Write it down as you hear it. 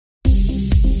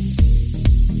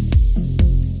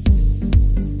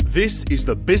This is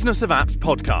the Business of Apps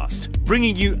podcast,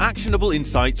 bringing you actionable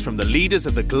insights from the leaders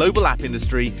of the global app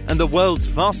industry and the world's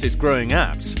fastest growing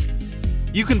apps.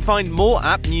 You can find more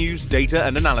app news, data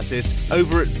and analysis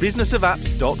over at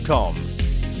businessofapps.com.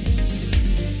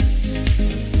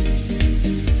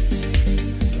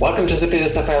 Welcome to the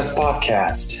Business of Apps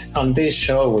podcast. On this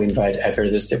show, we invite app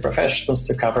industry professionals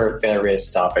to cover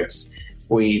various topics.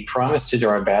 We promise to do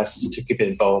our best to keep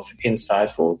it both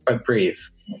insightful but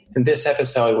brief. In this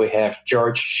episode, we have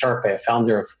George Sharpe,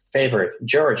 founder of Favoured.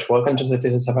 George, welcome to the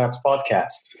Business of Apps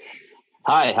podcast.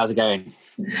 Hi, how's it going?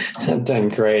 I'm doing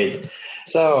great.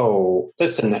 So,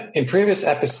 listen, in previous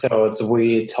episodes,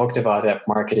 we talked about app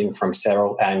marketing from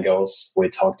several angles. We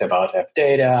talked about app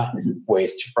data,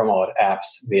 ways to promote apps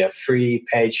via free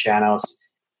paid channels.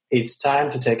 It's time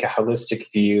to take a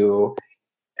holistic view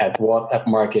at what app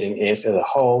marketing is as a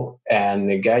whole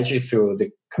and guide you through the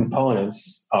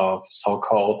components of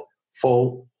so-called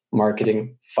full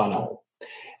marketing funnel.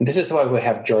 And this is why we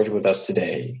have George with us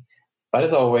today. But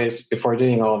as always, before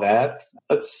doing all that,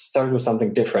 let's start with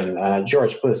something different.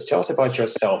 George, please tell us about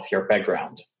yourself, your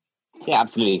background. Yeah,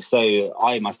 absolutely. So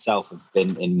I myself have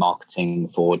been in marketing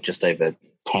for just over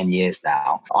 10 years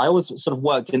now. I always sort of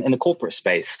worked in the corporate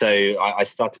space. So I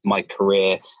started my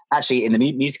career actually in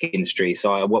the music industry.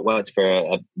 So I worked for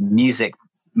a music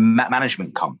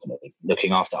management company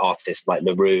looking after artists like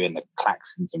LaRue and the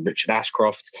Claxons and Richard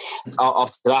Ashcroft.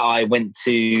 After that, I went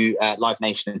to Live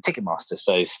Nation and Ticketmaster,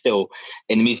 so still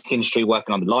in the music industry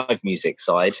working on the live music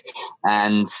side.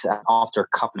 And after a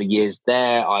couple of years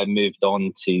there, I moved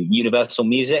on to Universal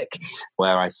Music,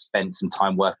 where I spent some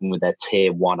time working with their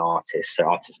tier one artists, so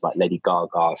artists like Lady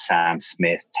Gaga, Sam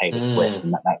Smith, Taylor Swift,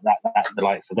 and the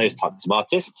likes of those types of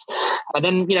artists. And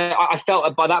then, I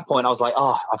felt by that point, I was like,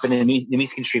 I've been in the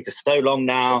music industry for so long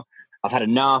now. I've had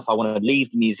enough. I want to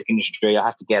leave the music industry. I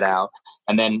have to get out.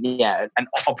 And then, an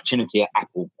opportunity at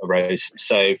Apple arose.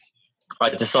 So I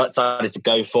decided to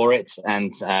go for it.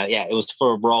 And it was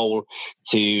for a role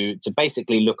to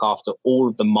basically look after all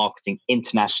of the marketing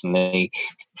internationally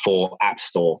for App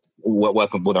Store,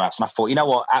 working with other apps. And I thought, you know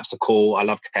what, apps are cool. I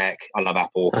love tech. I love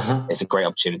Apple. It's a great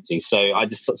opportunity. So I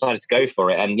just decided to go for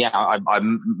it. And I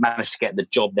managed to get the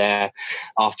job there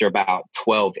after about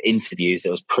 12 interviews.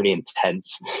 It was pretty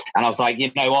intense. And I was like,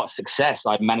 you know what, success.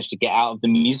 I managed to get out of the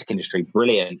music industry.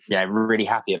 Brilliant. Yeah, really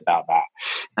happy about that.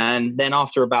 And then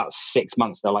after about 6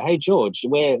 months, they're like, hey, George,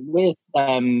 we're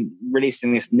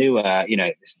releasing this new,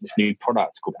 this new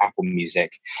product called Apple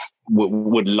Music.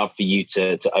 Would love for you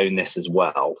to own this as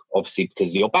well, obviously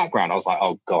because of your background. I was like,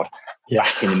 oh God,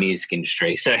 back in the music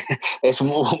industry. So it's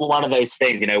one of those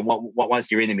things, once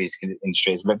you're in the music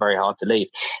industry, it's very hard to leave.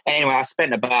 Anyway, I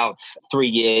spent about 3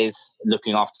 years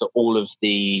looking after all of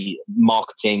the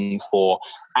marketing for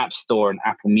App Store and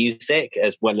Apple Music,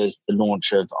 as well as the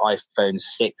launch of iPhone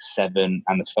 6, 7,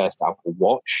 and the first Apple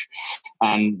Watch.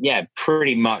 And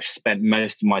pretty much spent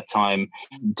most of my time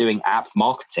doing app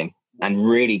marketing and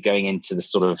really going into the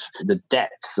sort of the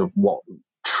depths of what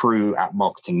true app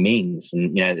marketing means.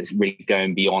 And, it's really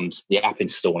going beyond the app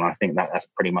install. And I think that's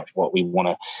pretty much what we want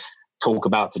to talk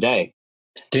about today.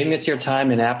 Do you miss your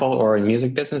time in Apple or in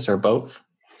music business or both?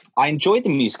 I enjoyed the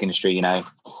music industry. I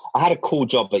had a cool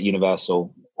job at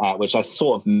Universal, which I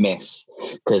sort of miss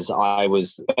because I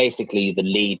was basically the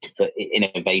lead for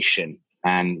innovation.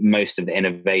 And most of the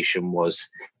innovation was,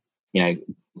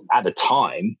 at the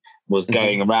time, was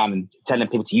going around and telling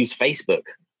people to use Facebook.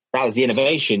 That was the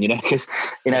innovation, because,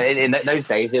 in those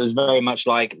days, it was very much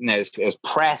like, it was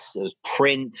press, it was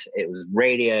print, it was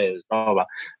radio, it was blah, blah, blah.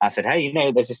 I said, hey,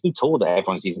 there's this new tool that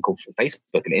everyone's using called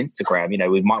Facebook and Instagram,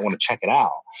 we might want to check it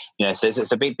out.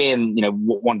 So being,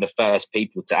 one of the first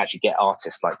people to actually get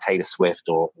artists like Taylor Swift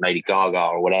or Lady Gaga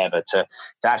or whatever to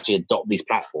actually adopt these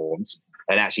platforms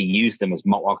and actually use them as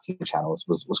marketing channels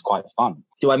was quite fun.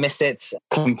 Do I miss it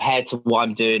compared to what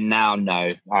I'm doing now?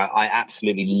 No, I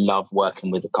absolutely love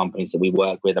working with the companies that we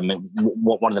work with. I mean,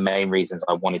 one of the main reasons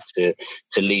I wanted to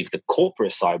leave the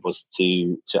corporate side was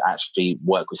to actually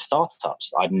work with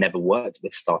startups. I'd never worked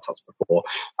with startups before.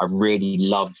 I really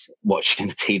loved watching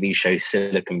the TV show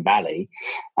Silicon Valley,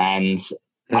 and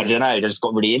I don't know, just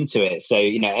got really into it. So,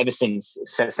 ever since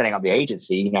setting up the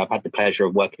agency, I've had the pleasure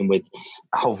of working with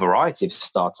a whole variety of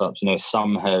startups.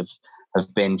 Some have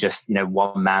been just,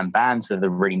 one-man bands with a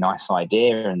really nice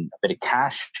idea and a bit of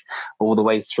cash, all the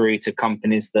way through to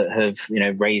companies that have,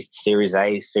 raised Series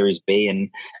A, Series B, and,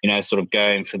 sort of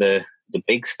going for the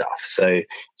big stuff. So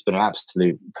it's been an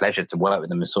absolute pleasure to work with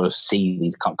them and sort of see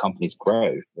these companies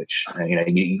grow, which,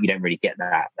 you don't really get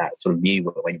that sort of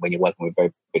view when you're working with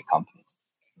very big companies.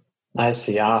 I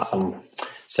see. Awesome.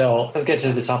 So let's get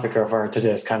to the topic of our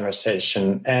today's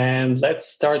conversation. And let's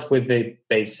start with the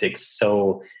basics.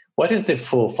 So what is the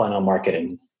full funnel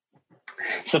marketing?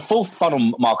 So full funnel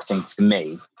marketing to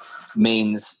me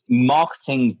means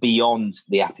marketing beyond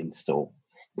the app install.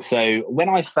 So when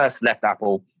I first left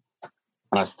Apple,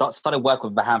 and I started working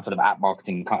with a handful of app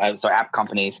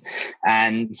companies,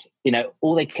 and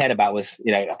all they cared about was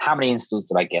how many installs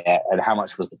did I get and how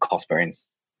much was the cost per install.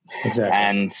 Exactly.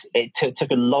 And it took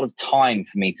a lot of time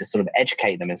for me to sort of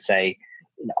educate them and say,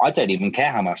 I don't even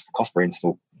care how much the cost per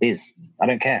install is. I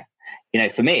don't care.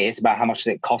 For me, it's about how much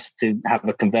it costs to have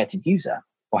a converted user,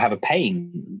 or have a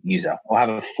paying user, or have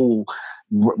a full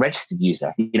registered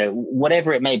user.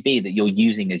 Whatever it may be that you're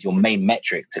using as your main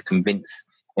metric to convince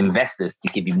investors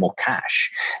to give you more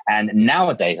cash. And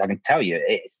nowadays, I can tell you,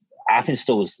 it's app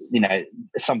installs,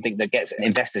 something that gets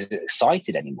investors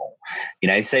excited anymore.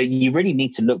 So you really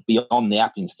need to look beyond the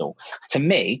app install. To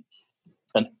me,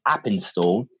 an app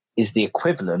install is the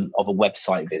equivalent of a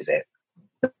website visit.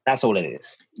 That's all it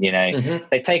is.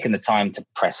 They've taken the time to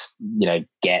press,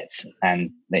 get,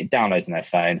 and it downloads on their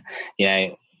phone.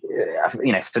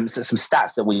 Some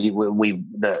stats that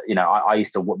I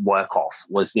used to work off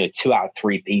was 2 out of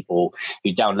 3 people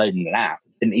who downloaded an app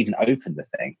didn't even open the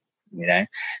thing.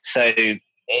 So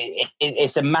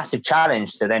it's a massive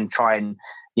challenge to then try and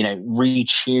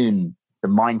retune the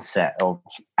mindset of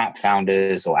app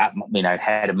founders or app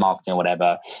head of marketing or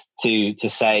whatever to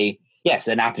say, yes,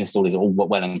 an app install is all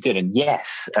well and good, and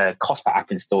yes, cost per app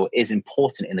install is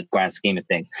important in the grand scheme of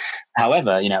things.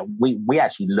 However, we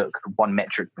actually look at one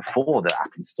metric before the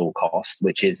app install cost,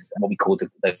 which is what we call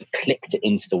the click to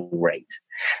install rate.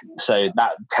 So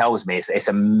that tells me it's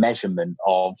a measurement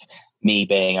of me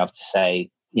being able to say,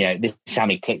 this is how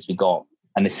many clicks we got,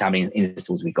 and this is how many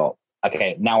installs we got.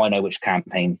 Okay, now I know which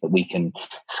campaigns that we can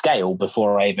scale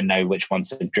before I even know which ones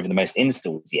have driven the most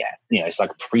installs yet. It's like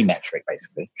a pre-metric,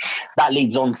 basically. That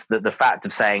leads on to the fact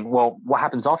of saying, well, what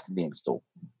happens after the install?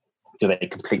 Do they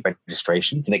complete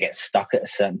registration? Do they get stuck at a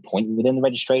certain point within the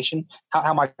registration? How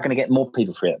am I going to get more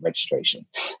people through that registration?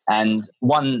 And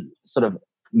one sort of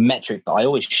metric that I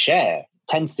always share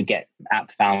tends to get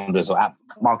app founders or app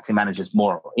marketing managers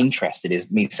more interested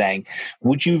is me saying,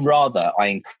 would you rather I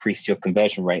increase your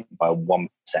conversion rate by 1%,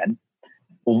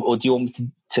 or do you want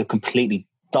me to completely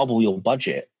double your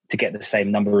budget to get the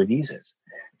same number of users?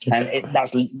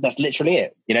 Exactly. And that's literally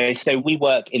it. So we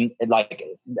work in, like,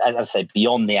 as I say,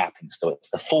 beyond the app install. It's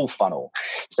the full funnel.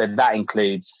 So that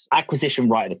includes acquisition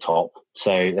right at the top.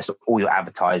 So that's all your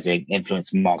advertising,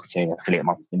 influencer marketing, affiliate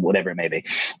marketing, whatever it may be.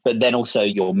 But then also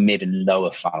your mid and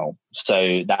lower funnel.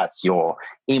 So that's your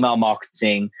email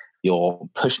marketing, your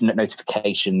push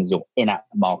notifications, your in-app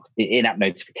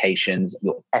notifications,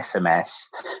 your SMS,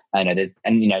 and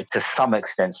to some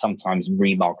extent, sometimes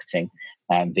remarketing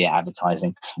via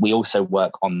advertising. We also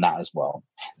work on that as well.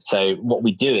 So what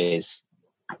we do is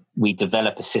we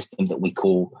develop a system that we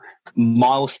call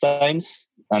milestones,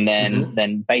 and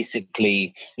then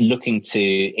basically looking to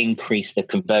increase the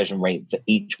conversion rate for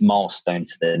each milestone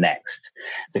to the next.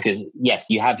 Because yes,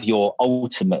 you have your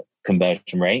ultimate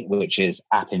conversion rate, which is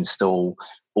app install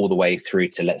all the way through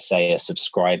to, let's say, a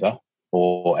subscriber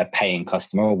or a paying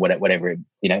customer, or whatever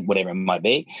it might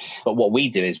be. But what we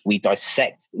do is we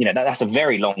dissect, that's a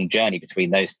very long journey between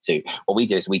those two. What we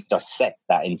do is we dissect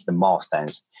that into the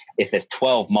milestones. If there's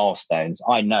 12 milestones,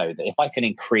 I know that if I can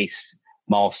increase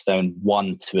milestone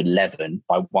 1 to 11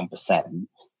 by 1%,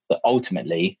 that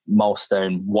ultimately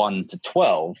milestone 1 to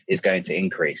 12 is going to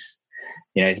increase.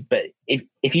 But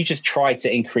if you just try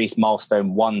to increase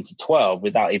milestone 1 to 12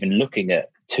 without even looking at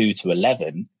 2 to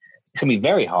 11, it's going to be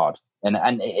very hard.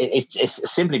 And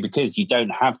it's simply because you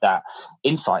don't have that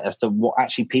insight as to what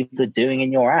actually people are doing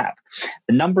in your app.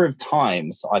 The number of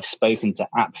times I've spoken to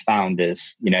app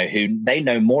founders, who they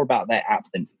know more about their app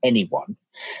than anyone.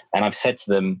 And I've said to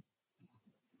them,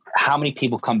 how many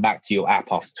people come back to your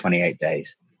app after 28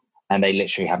 days? And they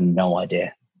literally have no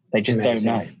idea. They just don't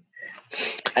know.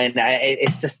 And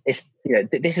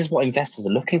this is what investors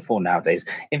are looking for nowadays.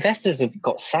 Investors have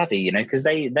got savvy, because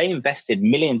they invested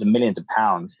millions and millions of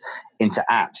pounds into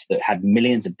apps that had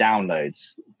millions of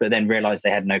downloads, but then realized they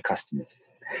had no customers.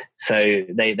 So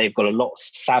they've got a lot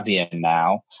savvier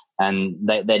now, and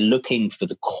they're looking for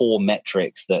the core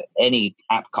metrics that any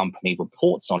app company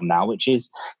reports on now, which is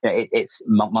it's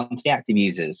monthly active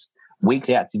users,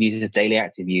 weekly active users, daily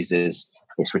active users.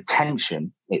 It's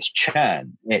retention, it's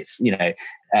churn, it's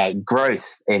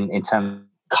growth in terms of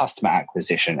customer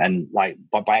acquisition, and like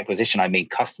by acquisition I mean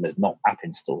customers, not app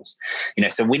installs.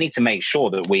 So we need to make sure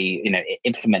that we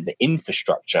implement the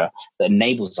infrastructure that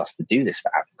enables us to do this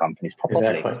for app companies properly.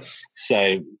 Exactly.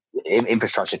 So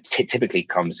infrastructure typically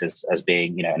comes as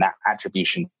being, an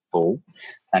attribution tool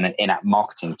and an in-app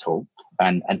marketing tool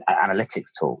and an analytics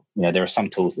tool. There are some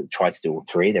tools that try to do all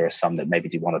three. There are some that maybe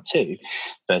do one or two,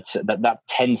 but that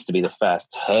tends to be the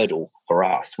first hurdle for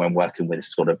us when working with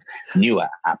sort of newer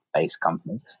app-based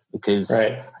companies, because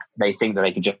they think that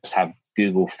they can just have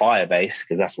Google Firebase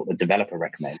because that's what the developer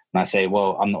recommends. And I say,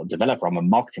 well, I'm not a developer, I'm a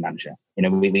marketing manager.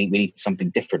 We need something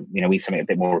different. We need something a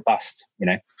bit more robust,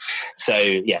 So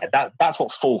yeah, that's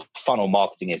what full funnel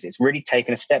marketing is. It's really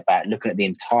taking a step back, looking at the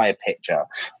entire picture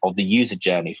of the user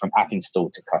journey from app install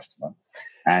to customer.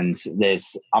 And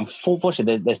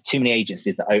unfortunately, there's too many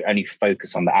agencies that only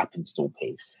focus on the app install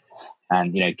piece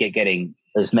and, getting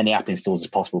as many app installs as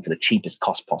possible for the cheapest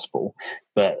cost possible.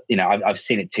 But, I've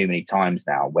seen it too many times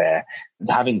now where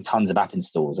having tons of app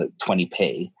installs at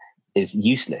 20p is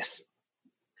useless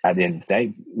at the end of the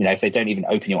day. If they don't even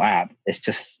open your app,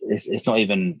 it's not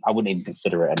even, I wouldn't even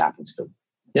consider it an app install.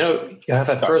 You have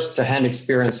a first-hand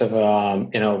experience of,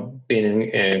 being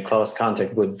in close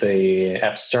contact with the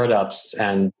app startups.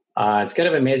 And it's kind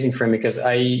of amazing for me because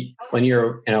when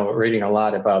you're, reading a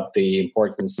lot about the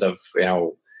importance of,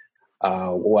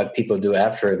 what people do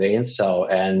after they install,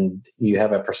 and you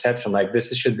have a perception like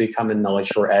this should be common knowledge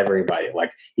for everybody.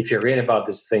 Like if you read about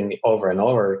this thing over and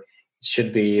over, it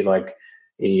should be like,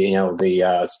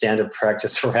 the standard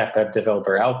practice for app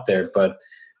developer out there. But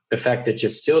the fact that you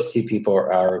still see people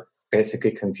are basically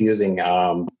confusing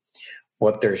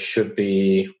what there should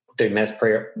be,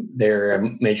 their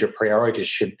major priorities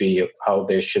should be, how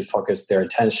they should focus their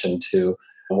attention to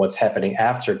what's happening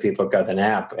after people got an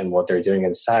app and what they're doing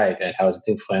inside and how it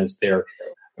influences their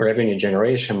revenue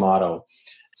generation model.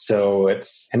 So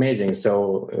it's amazing.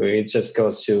 So it just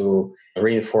goes to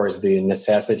reinforce the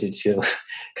necessity to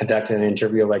conduct an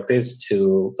interview like this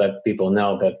to let people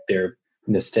know that they're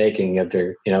mistaking if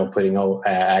they're, putting all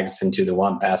eggs into the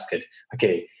one basket.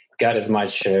 Okay, got as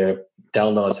much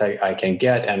downloads I can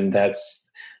get, and that's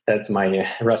my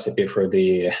recipe for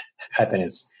the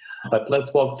happiness. But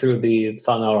let's walk through the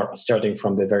funnel, starting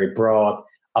from the very broad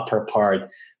upper part,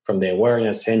 from the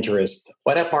awareness, interest.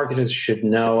 What app marketers should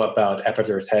know about app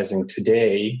advertising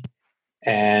today,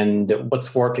 and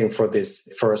what's working for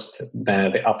this first,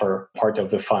 the upper part of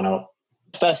the funnel?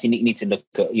 First, you need to look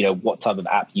at, what type of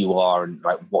app you are and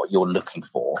what you're looking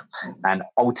for, and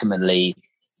ultimately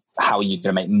how you're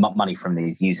going to make money from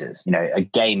these users. A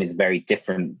game is very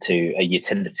different to a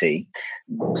utility.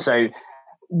 So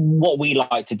what we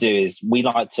like to do is we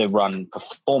like to run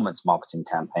performance marketing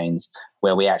campaigns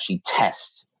where we actually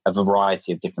test a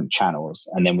variety of different channels,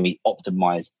 and then we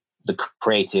optimize the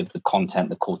creative, the content,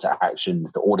 the call to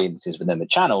actions, the audiences within the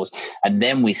channels. And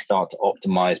then we start to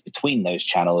optimize between those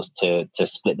channels to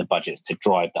split the budgets to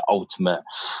drive the ultimate,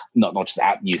 not just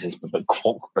app users, but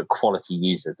quality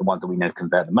users, the ones that we know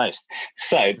convert the most.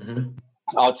 So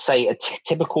I'd say a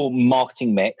typical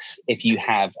marketing mix, if you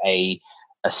have a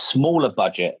smaller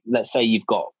budget, let's say you've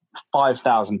got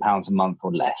 £5,000 a month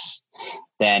or less,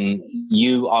 then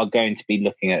you are going to be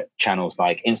looking at channels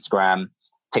like Instagram,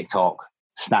 TikTok,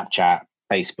 Snapchat,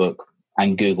 Facebook,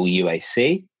 and Google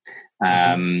UAC,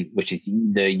 which is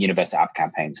the Universal App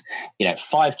Campaigns.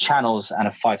 5 channels and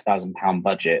a £5,000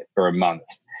 budget for a month.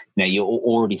 You're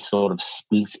already sort of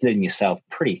splitting yourself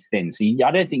pretty thin. So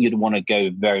I don't think you'd want to go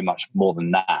very much more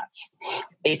than that.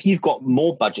 If you've got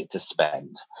more budget to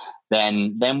spend,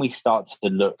 then we start to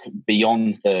look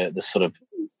beyond the sort of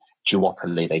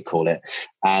duopoly, they call it,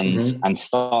 and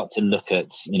start to look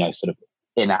at, sort of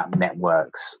in-app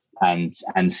networks and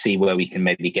see where we can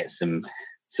maybe get some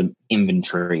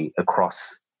inventory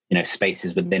across,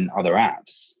 spaces within other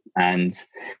apps. And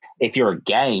if you're a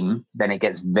game, then it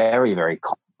gets very, very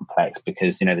complex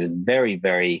because, there's very,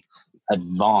 very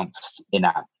advanced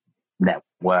in-app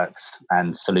networks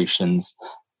and solutions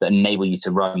that enable you to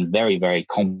run very, very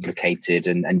complicated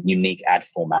and unique ad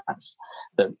formats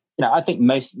that, I think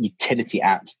most utility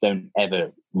apps don't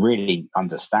ever really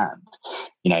understand,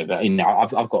 but,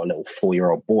 I've got a little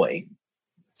 4-year-old boy.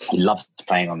 He loves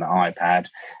playing on the iPad,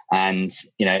 and,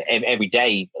 every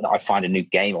day I find a new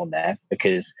game on there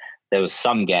because there was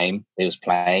some game he was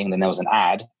playing, and then there was an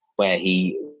ad where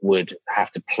he would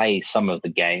have to play some of the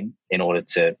game in order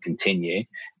to continue,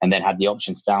 and then had the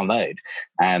option to download.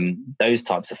 Those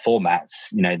types of formats,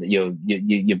 that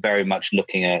you're very much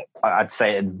looking at, I'd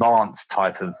say, advanced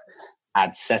type of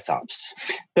ad setups.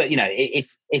 But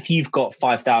if you've got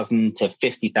 £5,000 to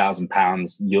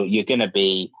 £50,000, you're going to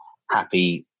be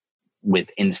happy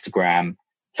with Instagram,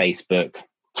 Facebook,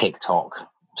 TikTok,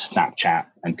 Snapchat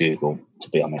and Google, to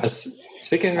be honest.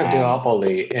 Speaking of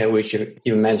duopoly, which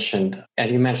you mentioned,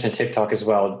 and you mentioned TikTok as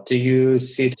well, do you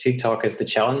see TikTok as the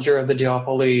challenger of the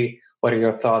duopoly? What are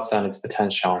your thoughts on its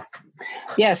potential?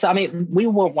 Yeah, so I mean, we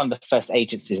were one of the first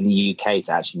agencies in the UK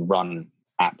to actually run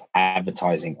app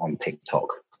advertising on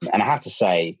TikTok. And I have to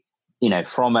say,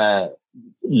 from a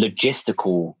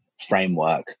logistical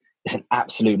framework, it's an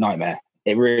absolute nightmare.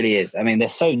 It really is. I mean, they're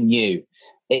so new.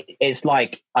 It's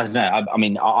like, I don't know. I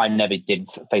mean, I never did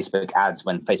Facebook ads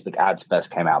when Facebook ads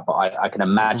first came out, but I can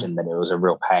imagine that it was a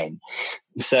real pain.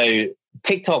 So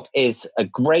TikTok is a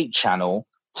great channel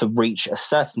to reach a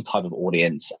certain type of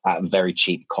audience at a very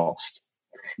cheap cost.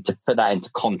 To put that into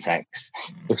context,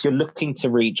 if you're looking to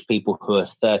reach people who are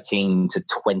 13 to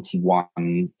 21,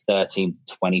 13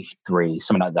 to 23,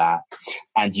 something like that,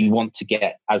 and you want to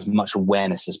get as much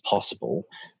awareness as possible,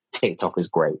 TikTok is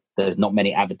great. There's not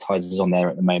many advertisers on there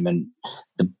at the moment.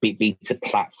 The beta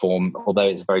platform, although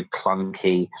it's very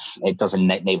clunky, it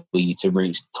doesn't enable you to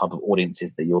reach the type of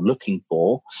audiences that you're looking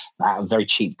for at a very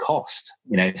cheap cost.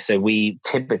 So we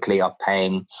typically are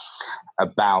paying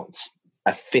about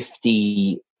a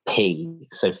 50p,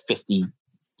 so 50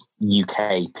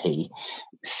 UKP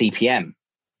CPM,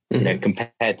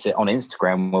 compared to on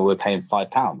Instagram where we're paying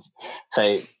 £5.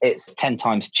 So it's 10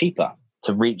 times cheaper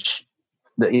to reach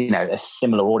a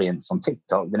similar audience on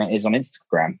TikTok than it is on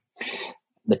Instagram.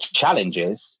 The challenge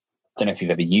is, I don't know if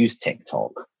you've ever used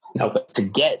TikTok, but to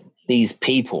get these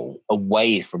people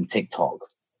away from TikTok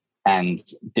and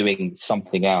doing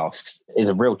something else is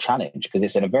a real challenge because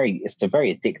it's a very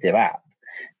addictive app.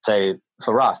 So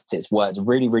for us, it's worked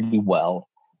really, really well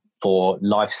for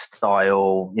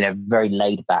lifestyle, very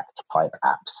laid back type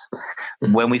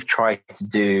apps. When we've tried to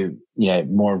do,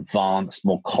 more advanced,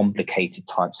 more complicated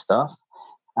type stuff,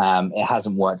 it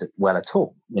hasn't worked well at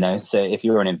all. So if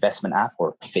you're an investment app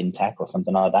or a fintech or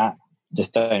something like that,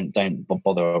 just don't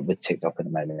bother with TikTok at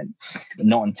the moment.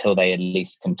 Not until they at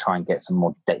least can try and get some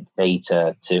more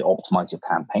data to optimize your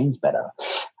campaigns better.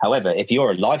 However, if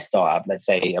you're a lifestyle app, let's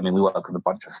say, we work with a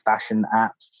bunch of fashion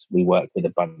apps, we work with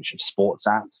a bunch of sports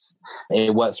apps.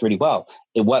 It works really well.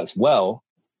 It works well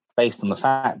based on the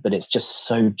fact that it's just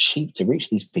so cheap to reach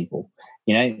these people.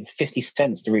 50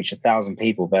 cents to reach 1,000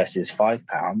 people versus £5.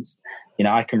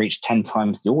 I can reach 10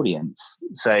 times the audience.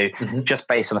 So just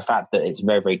based on the fact that it's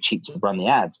very, very cheap to run the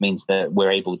ads means that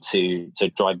we're able to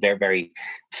drive very, very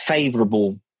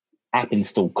favorable app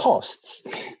install costs.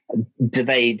 Do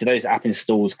those app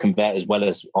installs convert as well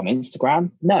as on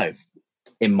Instagram? No.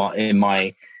 In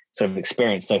my sort of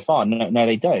experience so far, no,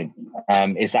 they don't.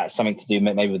 Is that something to do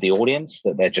maybe with the audience,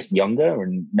 that they're just younger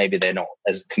and maybe they're not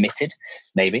as committed?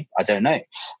 Maybe, I don't know.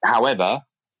 However,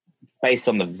 based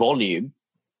on the volume,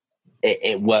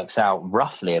 it works out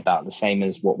roughly about the same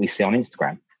as what we see on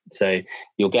Instagram. So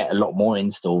you'll get a lot more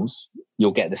installs.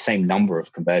 You'll get the same number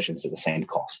of conversions at the same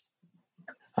cost.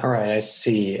 All right, I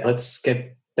see. Let's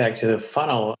get back to the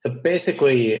funnel. So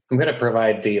basically, I'm going to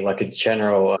provide a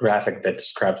general graphic that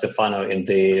describes the funnel in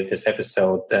this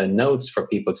episode, notes for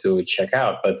people to check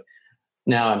out. But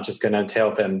now I'm just going to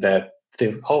tell them that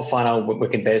the whole funnel, we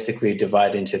can basically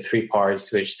divide into 3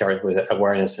 parts, which start with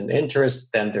awareness and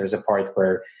interest. Then there's a part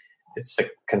where it's a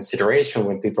consideration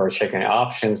when people are checking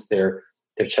options. They're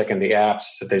checking the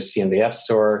apps that they see in the App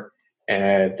Store,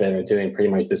 and they're doing pretty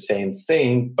much the same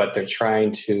thing, but they're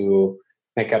trying to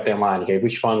make up their mind. Okay,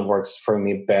 which one works for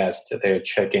me best? They're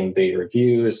checking the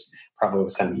reviews, probably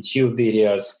some YouTube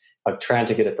videos, trying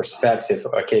to get a perspective.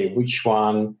 Okay, which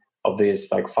one of these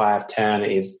 5, 10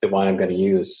 is the one I'm going to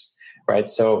use, right?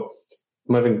 So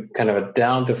moving kind of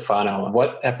down the funnel,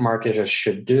 what app marketers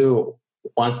should do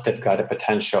once they've got a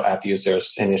potential app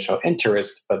user's initial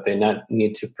interest, but they not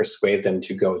need to persuade them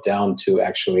to go down to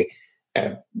actually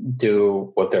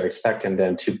do what they're expecting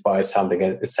them to buy something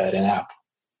inside an app.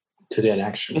 To do an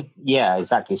action. Yeah,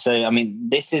 exactly. So,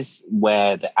 this is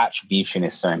where the attribution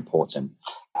is so important.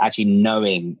 Actually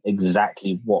knowing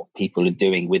exactly what people are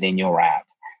doing within your app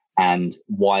and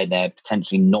why they're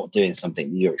potentially not doing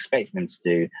something that you're expecting them to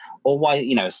do, or why,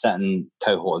 a certain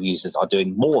cohort of users are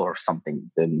doing more of something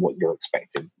than what you're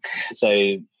expecting.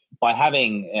 So by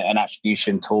having an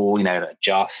attribution tool, like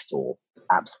Just or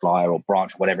AppsFlyer or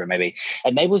Branch, whatever it may be,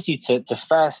 enables you to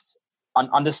first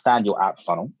understand your app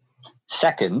funnel.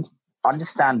 Second,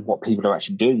 understand what people are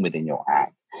actually doing within your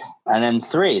app. And then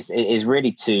 3 is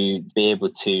really to be able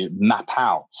to map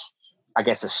out, I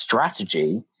guess, a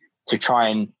strategy to try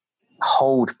and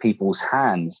hold people's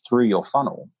hands through your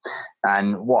funnel.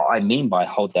 And what I mean by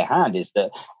hold their hand is that,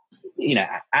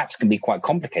 apps can be quite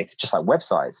complicated, just like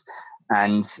websites.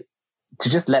 And to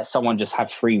just let someone just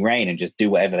have free reign and just do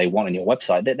whatever they want on your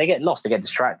website, they get lost, they get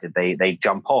distracted, they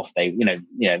jump off, a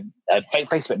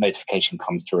Facebook notification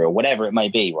comes through or whatever it may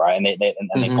be, right? And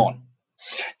they're gone.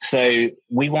 So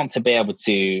we want to be able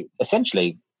to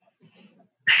essentially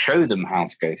show them how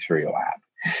to go through your app.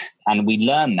 And we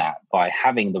learn that by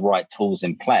having the right tools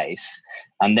in place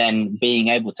and then being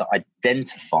able to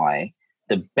identify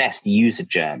the best user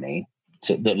journey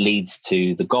that leads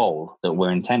to the goal that we're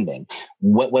intending,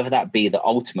 whether that be the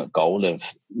ultimate goal of,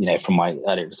 from my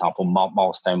earlier example,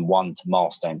 milestone 1 to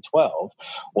milestone 12,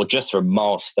 or just from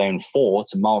milestone 4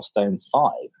 to milestone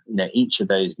 5. Each of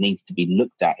those needs to be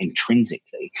looked at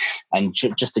intrinsically. And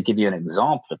just to give you an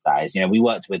example of that is, we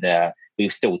work with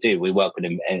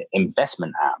an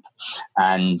investment app,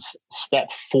 and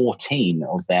step 14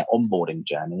 of their onboarding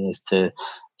journey is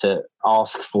to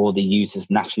ask for the user's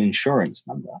national insurance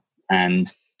number.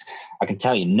 And I can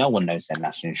tell you, no one knows their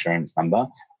national insurance number.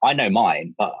 I know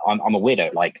mine, but I'm a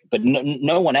weirdo. But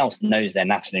no one else knows their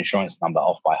national insurance number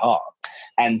off by heart.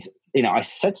 And I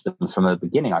said to them from the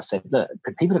beginning, I said, look,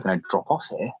 people are going to drop off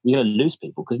here. You're going to lose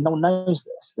people because no one knows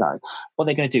this. What are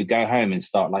they going to do? Go home and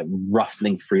start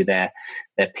ruffling through their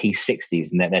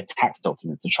P60s and their tax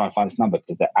documents to try and find this number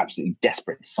because they're absolutely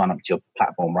desperate to sign up to your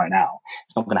platform right now.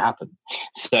 It's not going to happen.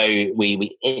 So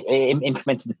we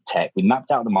implemented the tech, we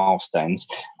mapped out the milestones,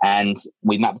 and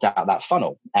we mapped out that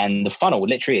funnel. And the funnel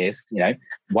literally is,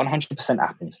 100%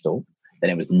 app install. Then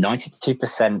it was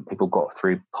 92% people got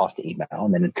through past the email,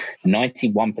 and then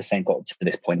 91% got to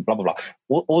this point, blah, blah,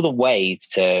 blah. All the way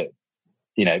to,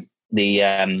 the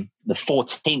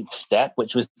 14th step,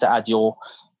 which was to add your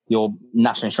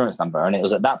national insurance number. And it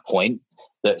was at that point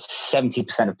that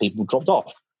 70% of people dropped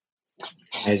off.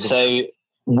 Amazing. So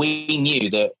we knew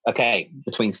that, okay,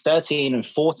 between 13 and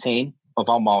 14 of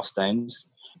our milestones,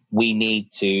 we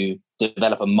need to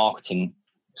develop a marketing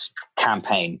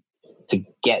campaign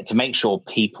to make sure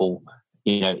people,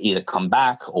 either come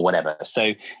back or whatever. So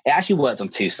it actually worked on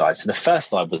two sides. So the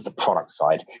first side was the product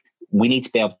side. We need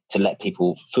to be able to let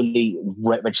people fully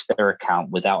register their account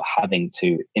without having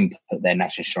to input their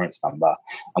national insurance number.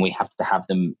 And we have to have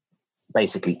them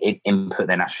basically input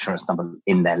their national insurance number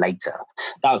in there later.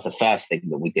 That was the first thing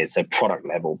that we did, so product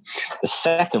level. The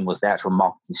second was the actual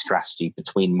marketing strategy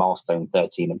between milestone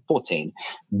 13 and 14.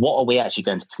 What are we actually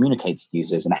going to communicate to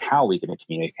users, and how are we going to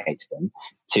communicate to them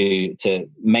to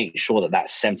make sure that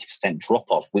 70%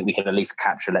 drop-off, we can at least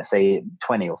capture, let's say,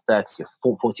 20 or 30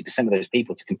 or 40% of those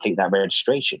people to complete that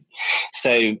registration.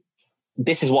 So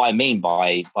this is what I mean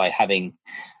by having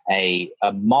a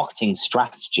marketing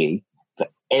strategy for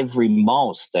every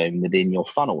milestone within your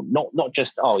funnel. Not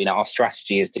just, our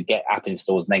strategy is to get app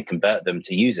installs and then convert them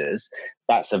to users.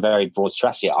 That's a very broad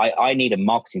strategy. I need a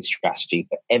marketing strategy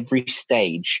for every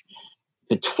stage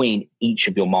between each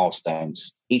of your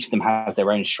milestones. Each of them has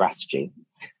their own strategy.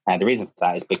 And the reason for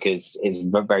that is because it's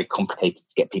very complicated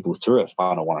to get people through a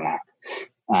funnel on an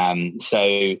app.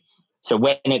 So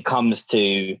when it comes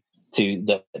to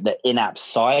the in-app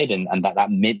side and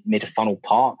that mid funnel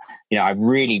part, I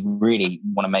really, really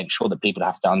want to make sure that people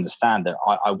have to understand that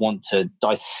I want to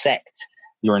dissect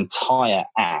your entire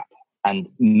app and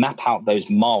map out those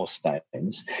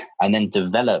milestones and then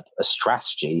develop a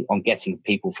strategy on getting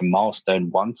people from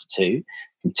milestone 1 to 2,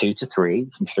 from 2 to 3,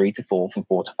 from 3 to 4, from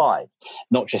 4 to 5,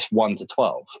 not just 1 to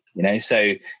 12,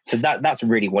 so that's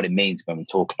really what it means when we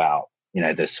talk about,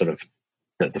 the sort of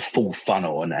the full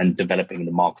funnel and developing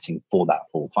the marketing for that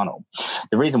full funnel.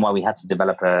 The reason why we had to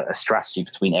develop a strategy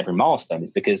between every milestone is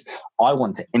because I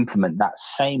want to implement that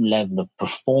same level of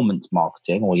performance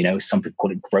marketing, or some people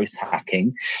call it growth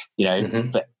hacking,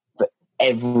 but for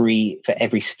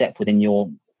every step within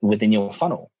your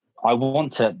funnel. I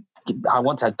want to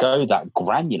go that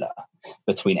granular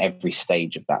between every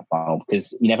stage of that funnel,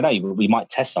 because you never know, we might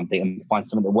test something and find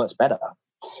something that works better.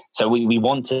 So we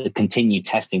want to continue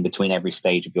testing between every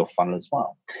stage of your funnel as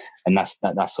well. And that's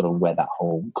sort of where that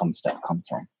whole concept comes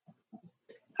from.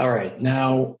 All right.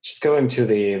 Now, just going to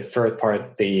the third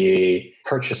part, the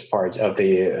purchase part of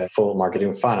the full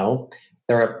marketing funnel,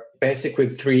 there are basically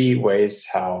 3 ways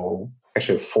how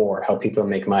people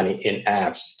make money in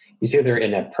apps. It's either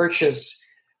in a purchase,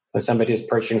 when somebody is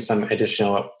purchasing some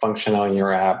additional functional in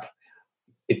your app.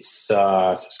 It's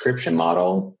a subscription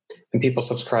model, and people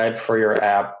subscribe for your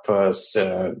app as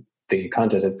the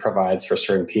content it provides for a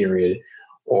certain period,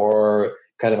 or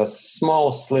kind of a small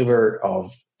sliver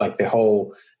of the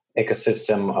whole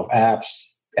ecosystem of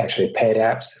apps, actually paid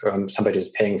apps. Somebody's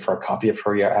paying for a copy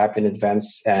for your app in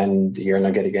advance, and you're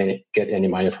not going to get any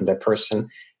money from that person.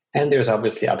 And there's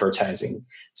obviously advertising.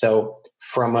 So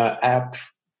from an app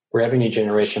revenue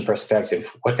generation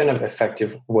perspective, what kind of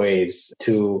effective ways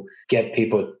to get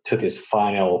people to this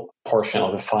final portion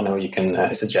of the funnel you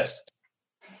can suggest?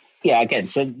 Yeah, again,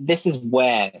 so this is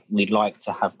where we'd like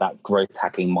to have that growth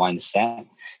hacking mindset,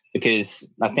 because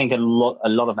I think a lot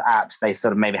of apps, they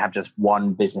sort of maybe have just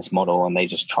one business model and they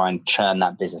just try and churn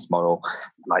that business model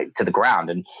like to the ground.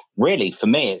 And really, for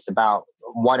me, it's about,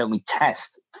 why don't we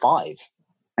test 5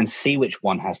 and see which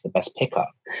one has the best pickup?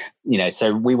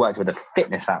 So we worked with a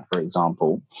fitness app, for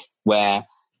example, where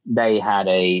they had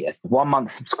a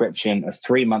 1-month subscription, a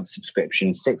 3-month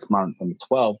subscription, 6 month, and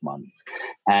 12 months.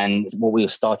 And what we were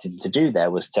starting to do there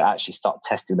was to actually start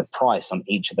testing the price on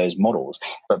each of those models,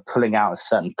 but pulling out a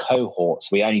certain cohort. So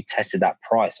we only tested that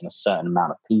price on a certain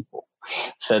amount of people.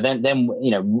 So then,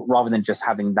 rather than just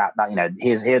having that,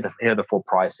 here are the 4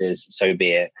 prices, so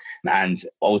be it, and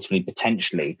ultimately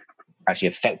potentially actually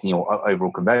affecting your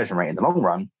overall conversion rate in the long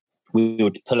run, we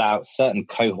would pull out certain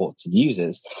cohorts of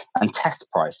users and test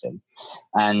pricing.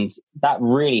 And that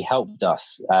really helped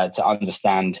us to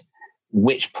understand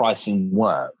which pricing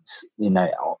worked,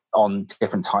 on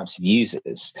different types of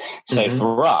users. So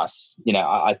for us,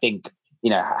 I think,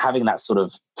 having that sort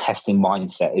of testing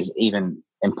mindset is even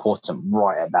important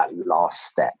right at that last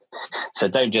step. So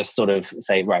don't just sort of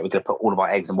say, right, we're going to put all of our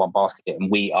eggs in one basket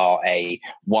and we are a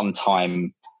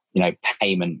one-time,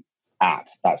 payment app.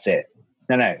 That's it.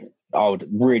 No. I would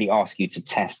really ask you to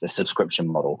test a subscription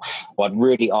model, or I'd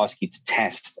really ask you to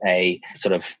test a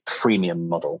sort of freemium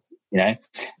model,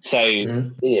 So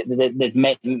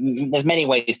there's many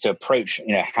ways to approach,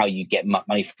 how you get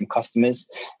money from customers.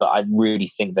 But I really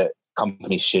think that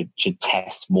companies should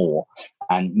test more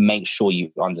and make sure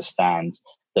you understand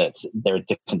that there are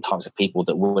different types of people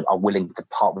that are willing to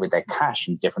part with their cash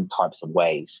in different types of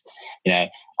ways.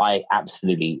 I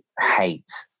absolutely hate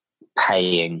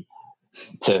paying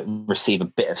to receive a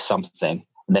bit of something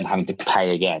and then having to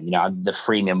pay again. The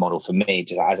freemium model for me,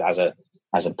 just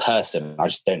as a person, I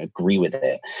just don't agree with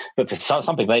it. But for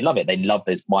some people, they love it. They love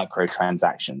those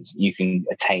microtransactions. You can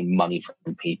attain money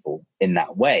from people in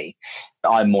that way.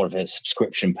 I'm more of a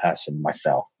subscription person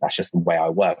myself. That's just the way I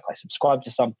work. I subscribe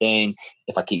to something.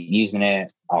 If I keep using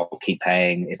it, I'll keep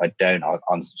paying. If I don't, I'll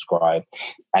unsubscribe.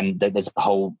 And there's a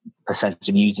whole percentage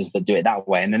of users that do it that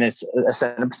way. And then there's a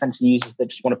certain percentage of users that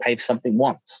just want to pay for something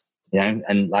once,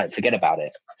 and like forget about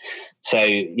it. So,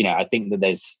 I think that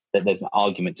there's an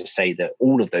argument to say that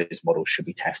all of those models should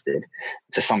be tested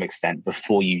to some extent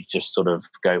before you just sort of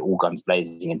go all guns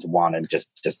blazing into one and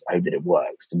just hope that it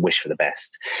works and wish for the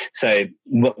best. So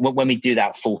when we do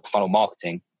that full funnel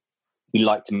marketing, we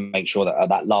like to make sure that at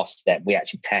that last step, we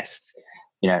actually test,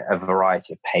 a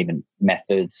variety of payment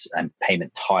methods and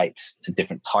payment types to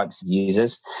different types of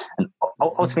users, and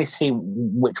ultimately see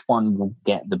which one will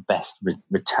get the best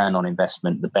return on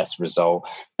investment, the best result,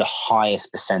 the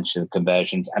highest percentage of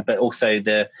conversions, but also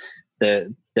the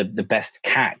best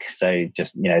CAC. So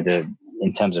just,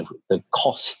 in terms of the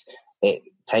cost it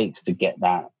takes to get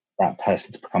that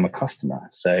person to become a customer.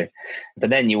 So, but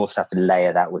then you also have to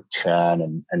layer that with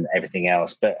churn and everything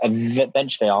else. But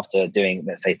eventually, after doing,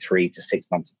 let's say, 3 to 6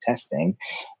 months of testing,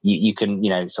 you can,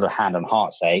 sort of hand on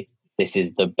heart say, this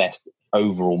is the best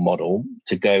overall model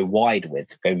to go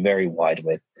very wide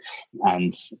with.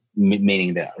 And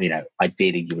meaning that,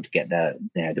 ideally you would get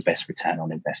the best return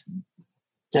on investment.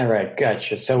 All right,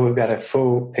 gotcha. So we've got a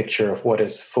full picture of what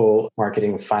is full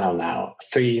marketing funnel now.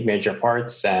 3 major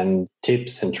parts and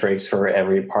tips and tricks for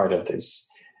every part of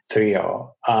this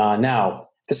trio. Now,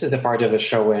 this is the part of the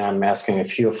show when I'm asking a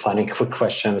few funny quick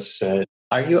questions.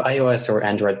 Are you iOS or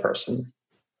Android person?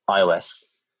 iOS.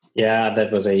 Yeah,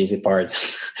 that was an easy part.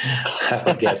 I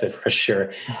would guess it for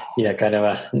sure. Yeah, kind of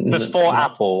a... Before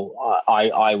Apple,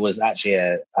 I was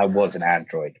an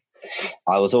Android.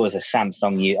 I was always a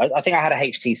Samsung user. I think I had a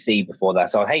HTC before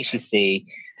that. So HTC,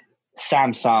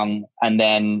 Samsung, and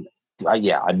then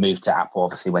I moved to Apple.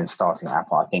 Obviously, when starting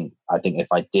Apple, I think if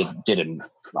I didn't,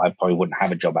 I probably wouldn't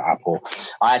have a job at Apple.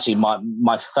 I actually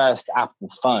my first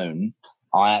Apple phone,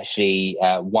 I actually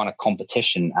won a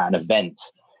competition at an event.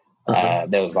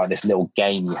 There was like this little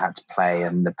game you had to play,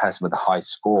 and the person with the high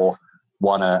score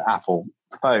won an Apple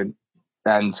phone,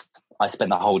 and I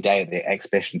spent the whole day at the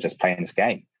exhibition just playing this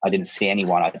game. I didn't see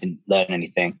anyone. I didn't learn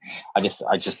anything. I just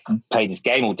played this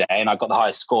game all day, and I got the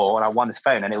highest score, and I won this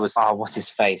phone. And it was, what's his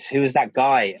face? Who was that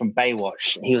guy from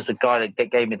Baywatch? He was the guy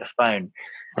that gave me the phone.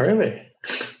 Oh, really?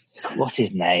 What's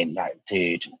his name? That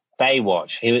dude.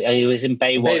 Baywatch. He was in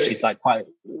Baywatch. He's like quite...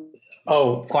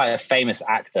 Oh, quite a famous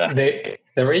actor. the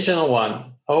original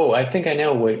one. Oh, I think I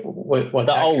know what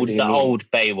The actor do you mean? old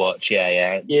Baywatch,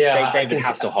 yeah. Yeah, David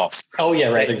Hasselhoff. Oh, yeah,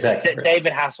 right, exactly.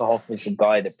 David Hasselhoff was the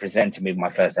guy that presented me with my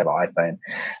first ever iPhone,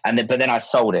 but then I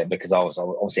sold it because I was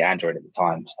obviously Android at the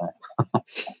time. So.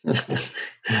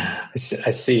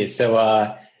 I see. So,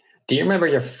 do you remember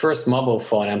your first mobile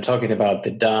phone? I'm talking about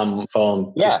the dumb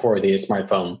phone before the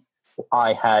smartphone.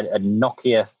 I had a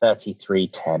Nokia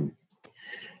 3310. Do you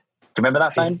remember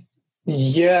that phone?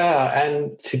 Yeah,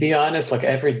 and to be honest, like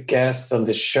every guest on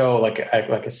the show, like a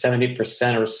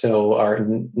 70% or so are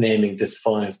naming this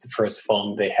phone as the first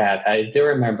phone they had. I do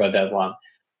remember that one.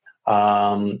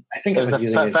 I think it was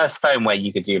the first phone where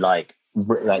you could do like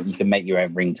you could make your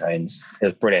own ringtones. It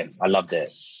was brilliant. I loved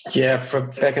it. Yeah,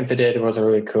 from back in the day, it was a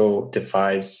really cool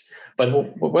device. But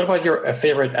what about your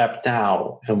favorite app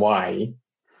now and why?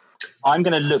 I'm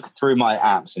going to look through my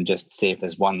apps and just see if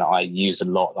there's one that I use a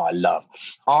lot that I love.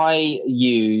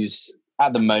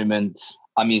 At the moment,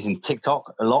 I'm using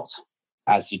TikTok a lot,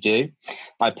 as you do.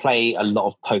 I play a lot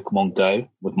of Pokemon Go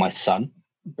with my son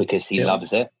because he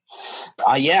loves it.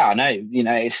 Yeah, I know.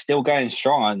 It's still going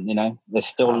strong. There's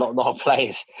still a lot of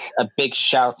players. A big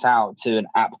shout out to an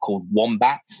app called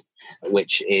Wombat,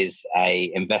 which is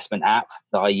a investment app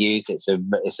that I use. It's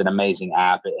an amazing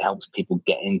app. It helps people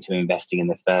get into investing in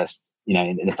the first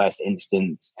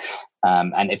instance.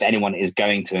 And if anyone is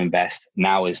going to invest,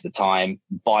 now is the time.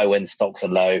 Buy when stocks are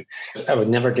low. I would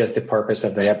never guess the purpose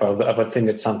of the app. I would think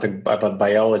it's something about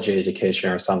biology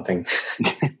education or something.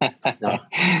 No.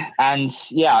 And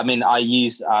yeah, I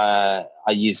use a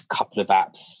couple of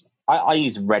apps. I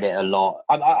use Reddit a lot.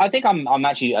 I think I'm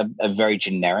actually a very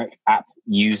generic app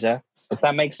user, if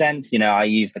that makes sense. I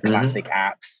use the classic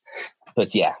apps,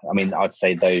 but yeah, I'd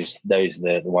say those are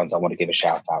the ones I want to give a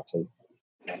shout out to.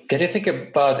 Can you think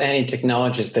about any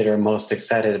technologies that you're most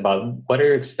excited about? What are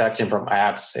you expecting from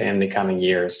apps in the coming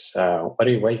years? What are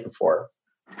you waiting for?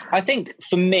 I think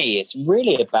for me, it's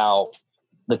really about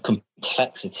the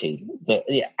complexity.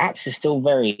 The apps is still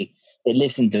it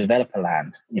lives in developer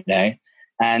land,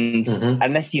 and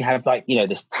unless you have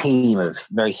this team of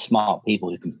very smart people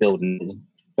who can build, and it's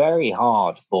very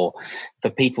hard for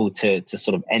people to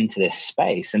sort of enter this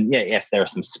space. And yes, there are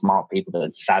some smart people, that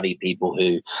are savvy people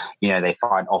who, they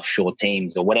find offshore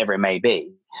teams or whatever it may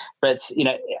be. But,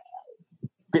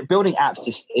 building apps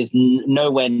is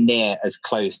nowhere near as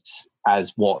close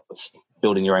as what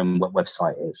building your own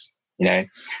website is,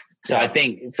 So I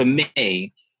think for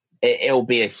me, it'll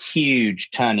be a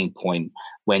huge turning point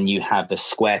when you have the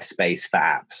Squarespace for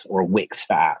apps or a Wix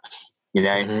for apps.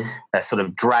 That sort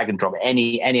of drag and drop.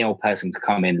 Any old person could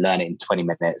come in, learn it in 20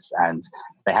 minutes, and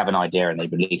they have an idea and they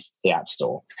release it to the App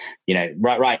Store.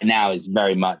 Right now is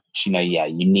very much, you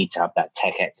need to have that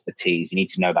tech expertise. You need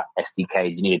to know about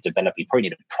SDKs. You need a developer. You probably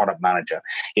need a product manager.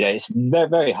 It's very,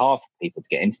 very hard for people to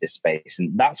get into this space.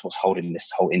 And that's what's holding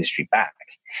this whole industry back,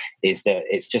 is that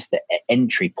it's just the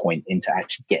entry point into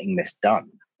actually getting this done.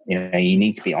 You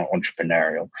need to be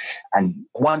entrepreneurial. And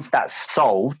once that's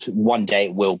solved, one day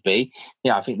it will be,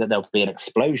 I think that there'll be an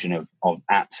explosion of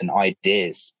apps and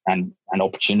ideas and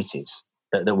opportunities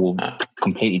that will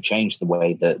completely change the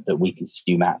way that we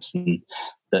consume apps, and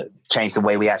that change the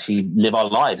way we actually live our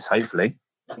lives, hopefully.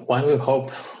 One will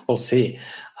hope. We'll see.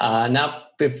 Now,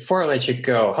 before I let you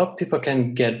go, how people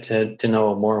can get to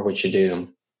know more what you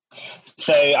do?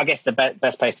 So I guess the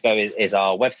best place to go is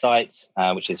our website,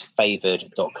 which is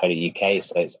favoured.co.uk.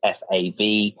 So it's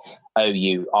FAVOURED,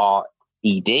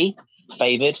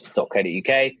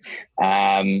 favoured.co.uk.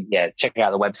 Check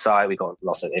out the website. We've got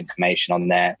lots of information on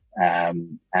there.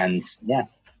 And yeah.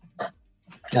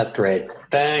 That's great.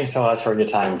 Thanks a lot for your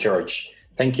time, George.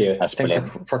 Thank you. Thanks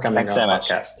for coming on the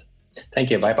podcast.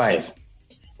 Thank you. Bye-bye. Yes.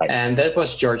 Bye. And that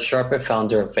was George Sharpe,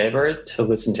 founder of Favoured. To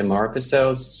listen to more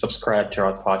episodes, subscribe to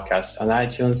our podcast on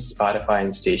iTunes, Spotify,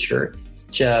 and Stitcher.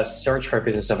 Just search for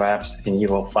Business of Apps and you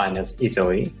will find us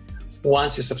easily.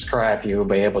 Once you subscribe, you will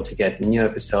be able to get new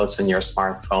episodes on your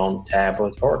smartphone,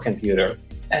 tablet, or computer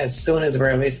as soon as we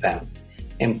release them.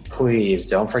 And please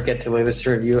don't forget to leave us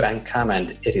a review and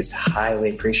comment. It is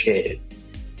highly appreciated.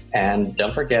 And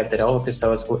don't forget that all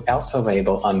episodes are also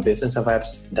available on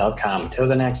businessofapps.com. Till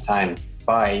the next time.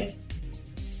 Bye.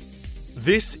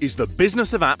 This is the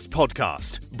Business of Apps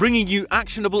podcast, bringing you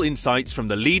actionable insights from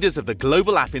the leaders of the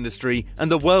global app industry and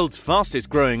the world's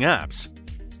fastest growing apps.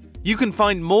 You can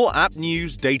find more app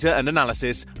news, data and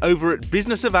analysis over at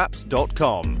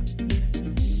businessofapps.com.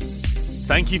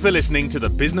 Thank you for listening to the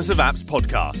Business of Apps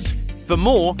podcast. For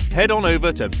more, head on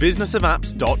over to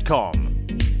businessofapps.com.